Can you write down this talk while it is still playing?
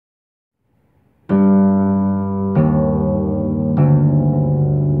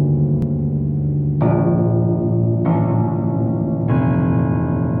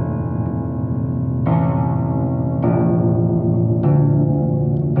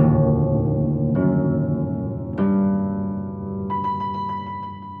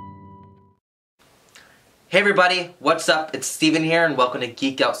Hey everybody, what's up? It's Steven here and welcome to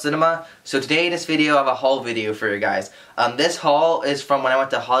Geek Out Cinema. So today in this video I have a haul video for you guys. This haul is from when I went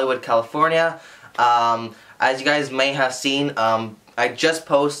to Hollywood, California. As you guys may have seen, I just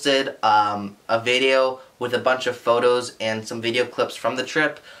posted a video with a bunch of photos and some video clips from the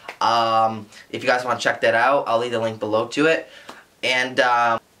trip. If you guys want to check that out, I'll leave the link below to it. And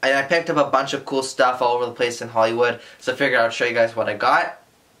I picked up a bunch of cool stuff all over the place in Hollywood, so I figured I'd show you guys what I got.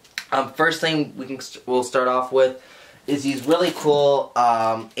 First thing we'll start off with is these really cool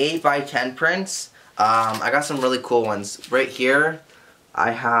 8x10 prints. I got some really cool ones. Right here,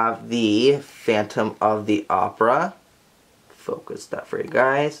 I have the Phantom of the Opera. Focus that for you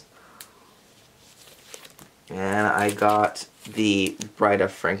guys. And I got the Bride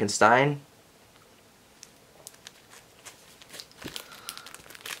of Frankenstein.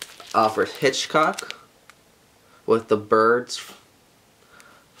 Alfred Hitchcock with the birds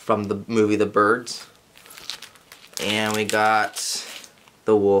from the movie The Birds. And we got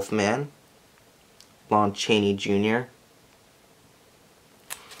The Wolfman, Lon Chaney Jr.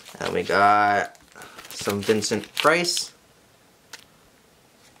 And we got some Vincent Price,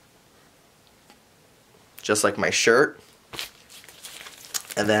 just like my shirt.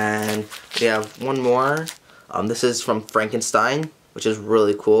 And then we have one more. This is from Frankenstein, which is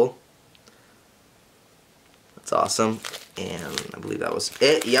really cool. That's awesome. And I believe that was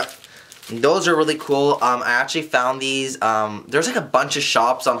it. Yep. And those are really cool. I actually found these. There's like a bunch of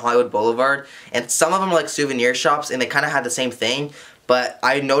shops on Hollywood Boulevard, and some of them are like souvenir shops, and they kind of had the same thing. But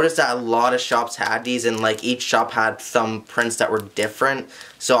I noticed that a lot of shops had these, and like each shop had some prints that were different.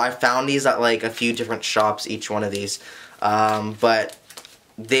 So I found these at like a few different shops, each one of these. But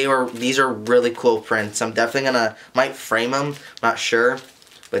these are really cool prints. I'm definitely might frame them, not sure,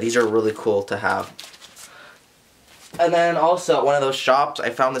 but these are really cool to have. And then also at one of those shops, I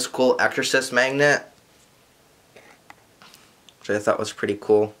found this cool Exorcist magnet, which I thought was pretty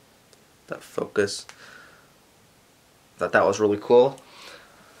cool. That focus. Thought that was really cool.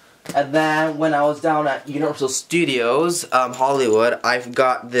 And then when I was down at Universal Studios, Hollywood, I've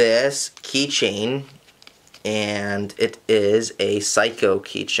got this keychain, and it is a Psycho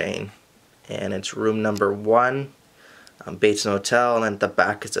keychain, and it's room number 1, Bates Motel, and then at the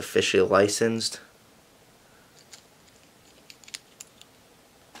back it's officially licensed.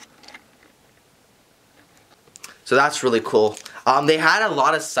 So that's really cool. They had a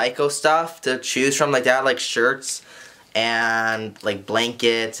lot of Psycho stuff to choose from. Like they had like shirts and like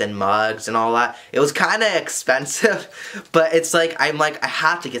blankets and mugs and all that. It was kind of expensive, but it's like I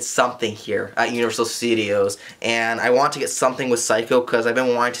have to get something here at Universal Studios, and I want to get something with Psycho because I've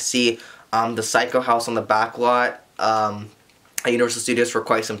been wanting to see the Psycho house on the back lot at Universal Studios for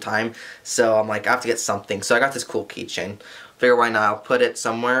quite some time. So I'm like, I have to get something. So I got this cool keychain. Figure why not? I'll put it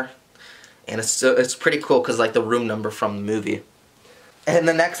somewhere. And it's pretty cool because like the room number from the movie. And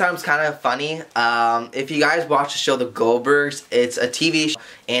the next item's kind of funny. If you guys watch the show The Goldbergs, it's a TV show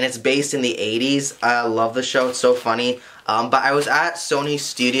and it's based in the 80s. I love the show. It's so funny. But I was at Sony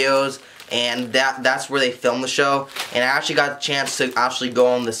Studios, and that's where they filmed the show. And I actually got the chance to actually go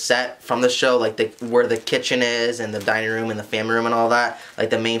on the set from the show, like where the kitchen is and the dining room and the family room and all that.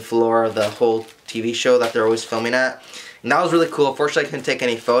 Like the main floor of the whole TV show that they're always filming at. And that was really cool. Unfortunately, I couldn't take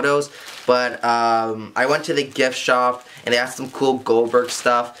any photos, but I went to the gift shop and they had some cool Goldberg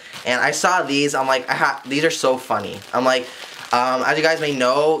stuff. And I saw these. I'm like, these are so funny. I'm like, as you guys may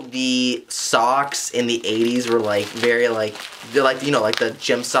know, the socks in the 80s were like very like, they're like, you know, like the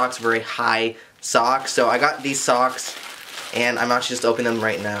gym socks, very high socks. So I got these socks, and I'm actually just opening them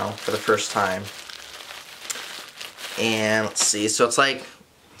right now for the first time. And let's see. So it's like,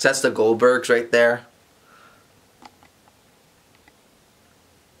 it says the Goldbergs right there.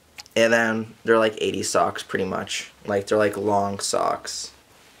 And then they're like 80 socks pretty much. Like they're like long socks.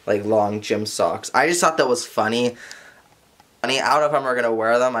 Like long gym socks. I just thought that was funny. I don't know if I'm ever going to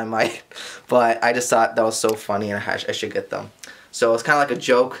wear them. I might. But I just thought that was so funny and I should get them. So it's kind of like a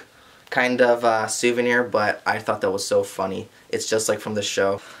joke kind of souvenir. But I thought that was so funny. It's just like from the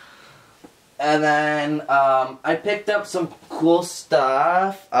show. And then I picked up some cool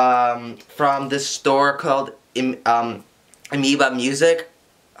stuff from this store called Amoeba Music.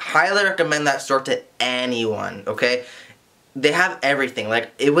 Highly recommend that store to anyone, okay? They have everything.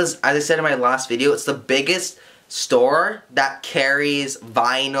 Like, it was, as I said in my last video, it's the biggest store that carries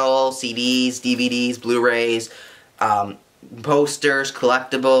vinyl, CDs, DVDs, Blu-rays, posters,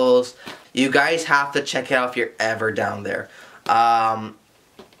 collectibles. You guys have to check it out if you're ever down there. I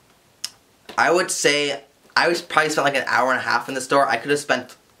would say, I probably spent like an hour and a half in the store. I could have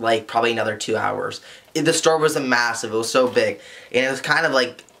spent like probably another 2 hours. The store wasn't massive, it was so big. And it was kind of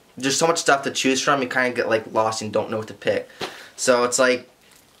like there's so much stuff to choose from, you kind of get like lost and don't know what to pick. So it's like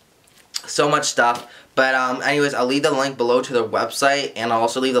so much stuff. But anyways, I'll leave the link below to the website, and I'll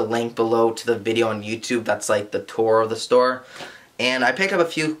also leave the link below to the video on YouTube that's like the tour of the store. And I picked up a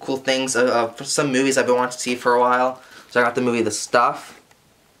few cool things for some movies I've been wanting to see for a while. So I got the movie The Stuff,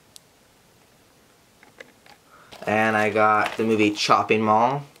 and I got the movie Chopping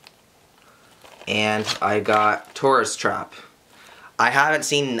Mall, and I got Tourist Trap. I haven't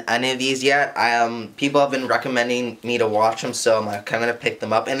seen any of these yet. People have been recommending me to watch them, so I'm like, I'm gonna pick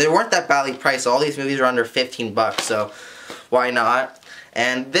them up. And they weren't that badly priced. All these movies are under 15 bucks, so why not?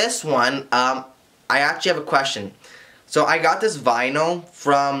 And this one, I actually have a question. So I got this vinyl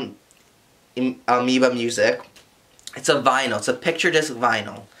from Amoeba Music. It's a vinyl. It's a picture disc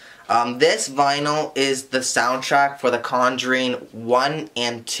vinyl. This vinyl is the soundtrack for The Conjuring 1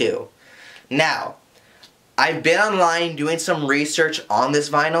 and 2. Now, I've been online doing some research on this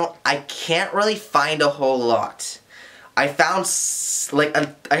vinyl. I can't really find a whole lot. I found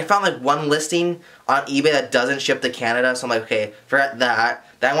like one listing on eBay that doesn't ship to Canada, so I'm like, okay, forget that.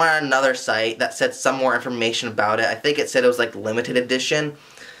 Then I went on another site that said some more information about it. I think it said it was like limited edition,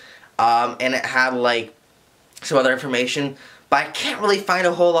 and it had like some other information, but I can't really find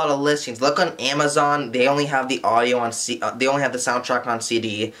a whole lot of listings. Look on Amazon; they only have the audio on they only have the soundtrack on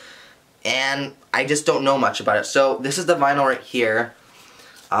CD. And I just don't know much about it. So this is the vinyl right here.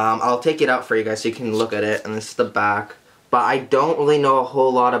 I'll take it out for you guys so you can look at it. And this is the back. But I don't really know a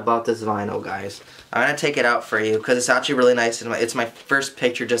whole lot about this vinyl, guys. I'm going to take it out for you because it's actually really nice. It's my first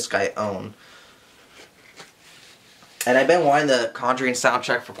picture disc I own. And I've been wanting the Conjuring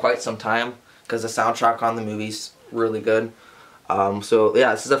soundtrack for quite some time because the soundtrack on the movie's really good. So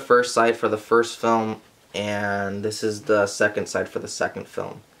yeah, this is the first side for the first film. And this is the second side for the second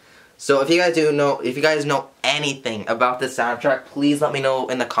film. So if you guys know anything about this soundtrack, please let me know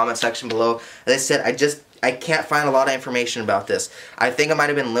in the comment section below. As I said, I can't find a lot of information about this. I think it might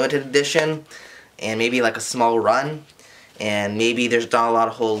have been limited edition, and maybe like a small run, and maybe there's not a lot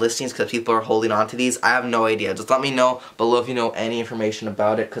of whole listings because people are holding on to these. I have no idea. Just let me know below if you know any information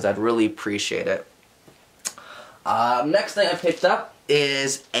about it, because I'd really appreciate it. Next thing I picked up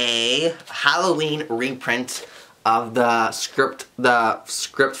is a Halloween reprint of the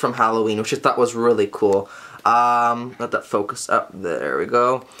script from Halloween, which I thought was really cool. Let that focus up. There we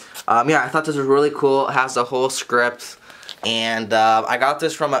go. Yeah, I thought this was really cool. It has the whole script, and I got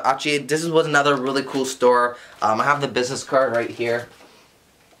this from actually this was another really cool store. I have the business card right here.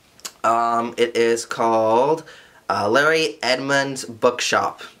 It is called Larry Edmunds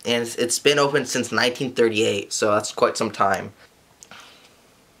Bookshop, and it's been open since 1938, so that's quite some time.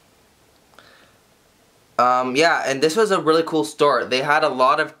 Yeah, and this was a really cool store. They had a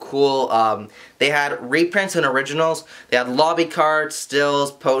lot of cool, they had reprints and originals. They had lobby cards,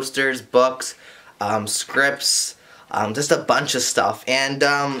 stills, posters, books, scripts, just a bunch of stuff. And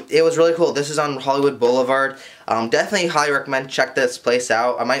it was really cool. This is on Hollywood Boulevard. Definitely highly recommend check this place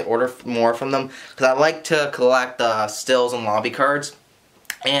out. I might order more from them because I like to collect stills and lobby cards.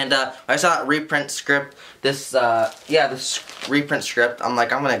 And I saw that reprint script, this reprint script, I'm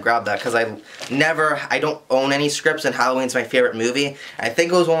like, I'm gonna grab that because I don't own any scripts, and Halloween's my favorite movie. I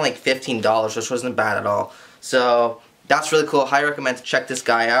think it was only like $15, which wasn't bad at all. So that's really cool. Highly recommend to check this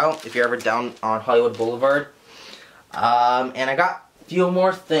guy out if you're ever down on Hollywood Boulevard. And I got a few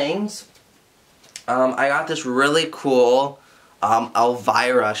more things. I got this really cool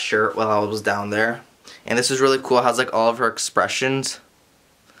Elvira shirt while I was down there, and this is really cool. It has like all of her expressions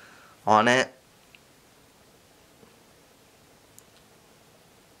on it.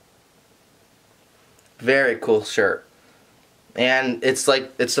 Very cool shirt. And it's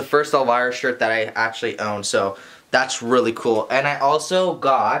the first Elvira shirt that I actually own, so that's really cool. And I also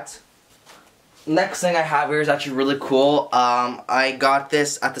got, next thing I have here is actually really cool. I got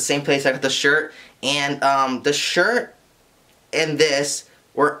this at the same place I got the shirt, and the shirt and this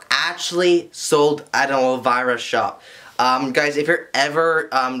were actually sold at an Elvira shop. Guys, if you're ever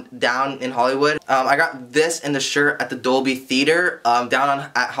down in Hollywood, I got this and the shirt at the Dolby Theater down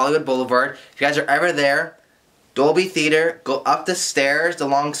at Hollywood Boulevard. If you guys are ever there, Dolby Theater, go up the stairs, the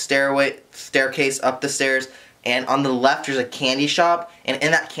long staircase up the stairs, and on the left there's a candy shop, and in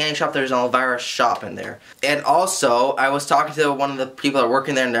that candy shop there's an Elvira shop in there. And also, I was talking to one of the people that are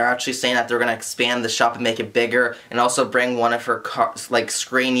working there, and they're actually saying that they're going to expand the shop and make it bigger, and also bring one of her cars, like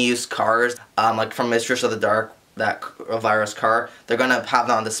screen-used cars, like from Mistress of the Dark, that Elvira's car. They're gonna have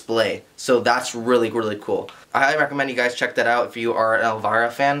that on display, so that's really, really cool. I highly recommend you guys check that out if you are an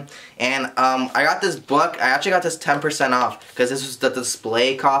Elvira fan. And I got this book. I actually got this 10% off because this was the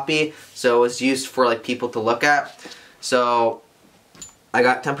display copy, so it was used for like people to look at. So I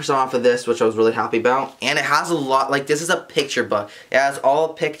got 10% off of this, which I was really happy about. And it has a lot, like, this is a picture book. It has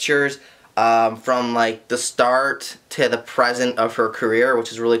all pictures from, like, the start to the present of her career,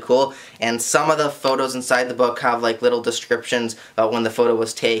 which is really cool. And some of the photos inside the book have, like, little descriptions about when the photo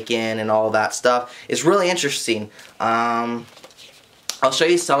was taken and all that stuff. It's really interesting. I'll show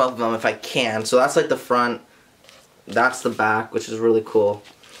you some of them if I can. So that's, like, the front. That's the back, which is really cool.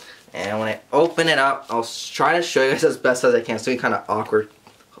 And when I open it up, I'll try to show you guys as best as I can. It's going to be kind of awkward.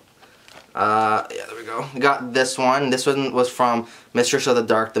 Yeah, there we go. We got this one. This one was from Mistress of the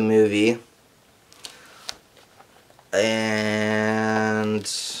Dark, the movie. And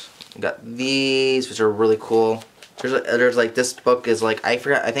we got these, which are really cool. There's like, this book is like, I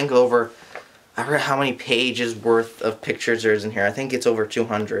forgot how many pages worth of pictures there's in here. I think it's over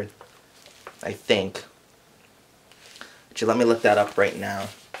 200. I think. Actually, let me look that up right now.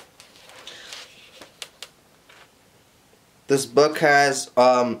 This book has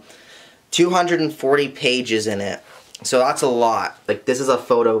 240 pages in it, so that's a lot. Like, this is a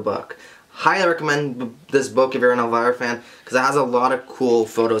photo book. Highly recommend this book if you're an Elvira fan, because it has a lot of cool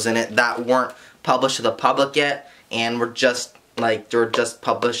photos in it that weren't published to the public yet, and were just like, they're just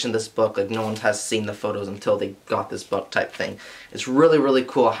publishing this book. Like, no one has seen the photos until they got this book type thing. It's really, really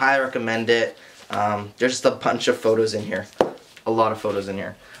cool. I highly recommend it. There's just a bunch of photos in here. A lot of photos in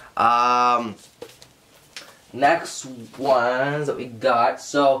here. Next ones that we got.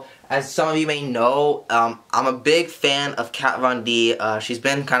 So, as some of you may know, I'm a big fan of Kat Von D. She's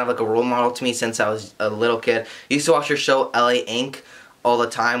been kind of like a role model to me since I was a little kid. I used to watch her show LA Ink all the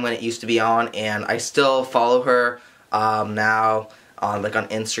time when it used to be on, and I still follow her now on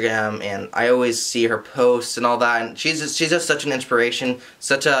Instagram, and I always see her posts and all that. And she's just such an inspiration,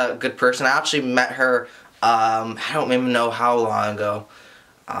 such a good person. I actually met her. I don't even know how long ago.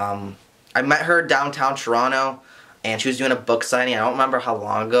 I met her downtown Toronto, and she was doing a book signing. I don't remember how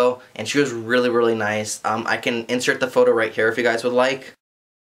long ago, and she was really, really nice. I can insert the photo right here if you guys would like.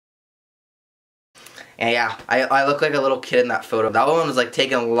 And yeah, I look like a little kid in that photo. That one was like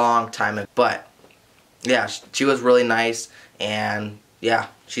taking a long time, but yeah, she was really nice, and yeah,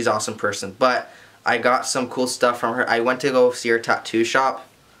 she's an awesome person. But I got some cool stuff from her. I went to go see her tattoo shop.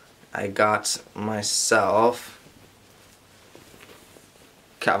 I got myself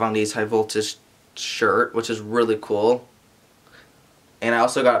Kat Von D's High Voltage shirt, which is really cool. And I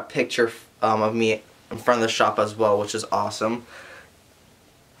also got a picture of me in front of the shop as well, which is awesome.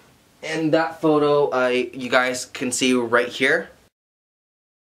 And that photo, you guys can see right here.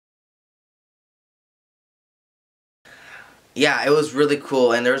 Yeah, it was really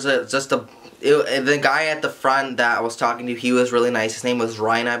cool, and there's the guy at the front that I was talking to, he was really nice. His name was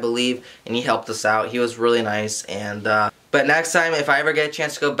Ryan, I believe, and he helped us out. He was really nice, and but next time, if I ever get a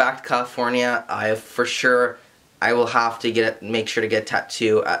chance to go back to California, I will have to make sure to get a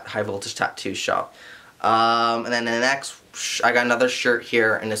tattoo at High Voltage Tattoo Shop. And then the next, I got another shirt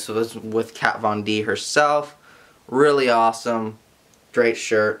here, and this was with Kat Von D herself. Really awesome, great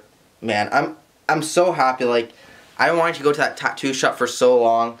shirt, man. I'm so happy. Like, I wanted to go to that tattoo shop for so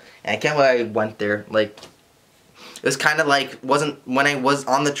long, and I can't believe I went there. Like, it was kind of like, when I was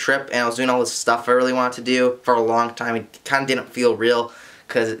on the trip and I was doing all this stuff I really wanted to do for a long time, it kind of didn't feel real,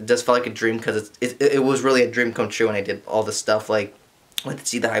 because it just felt like a dream, because it was really a dream come true when I did all this stuff. Like, went to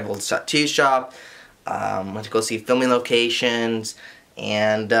see the High Voltage Tattoo Shop, went to go see filming locations,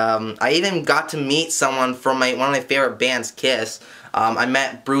 and I even got to meet someone from one of my favorite bands, Kiss. I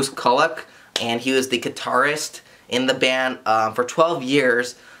met Bruce Kulick, and he was the guitarist in the band for 12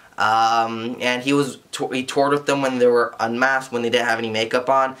 years, and he toured with them when they were unmasked, when they didn't have any makeup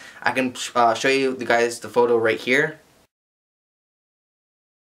on. I can show you the photo right here.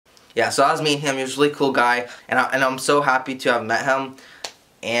 Yeah, so that was me and him. He was a really cool guy, and I'm so happy to have met him.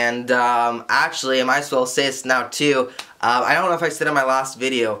 And actually, I might as well say this now too. I don't know if I said in my last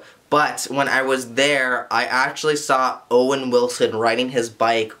video, but when I was there, I actually saw Owen Wilson riding his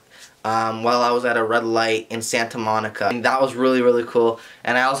bike while I was at a red light in Santa Monica. And that was really, really cool.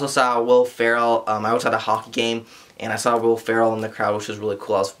 And I also saw Will Ferrell. I was at a hockey game, and I saw Will Ferrell in the crowd, which was really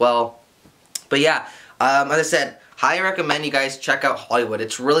cool as well. But yeah, as I said, highly recommend you guys check out Hollywood.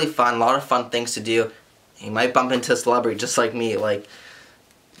 It's really fun, a lot of fun things to do. You might bump into a celebrity just like me. Like,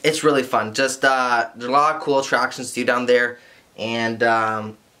 it's really fun. Just there's a lot of cool attractions to do down there, and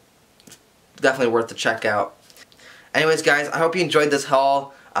definitely worth the check out. Anyways, guys, I hope you enjoyed this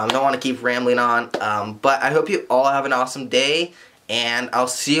haul. I don't want to keep rambling on, but I hope you all have an awesome day, and I'll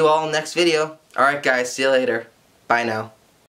see you all in the next video. Alright guys, see you later. Bye now.